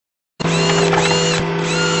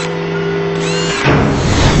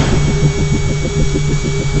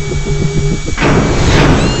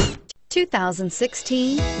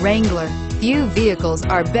2016 Wrangler. Few vehicles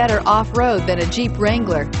are better off-road than a Jeep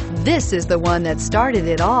Wrangler. This is the one that started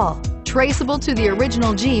it all. Traceable to the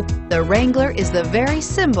original Jeep, the Wrangler is the very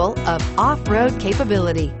symbol of off-road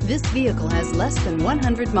capability. This vehicle has less than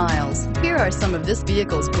 100 miles. Here are some of this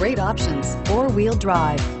vehicle's great options: four-wheel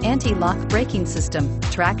drive, anti-lock braking system,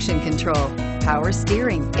 traction control, power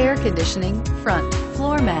steering, air conditioning, front,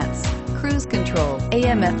 floor mats, cruise control,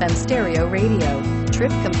 AM/FM stereo radio,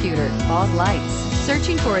 trip computer, fog lights.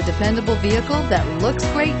 Searching for a dependable vehicle that looks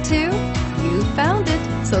great too? You found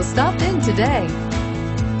it, so stop in today.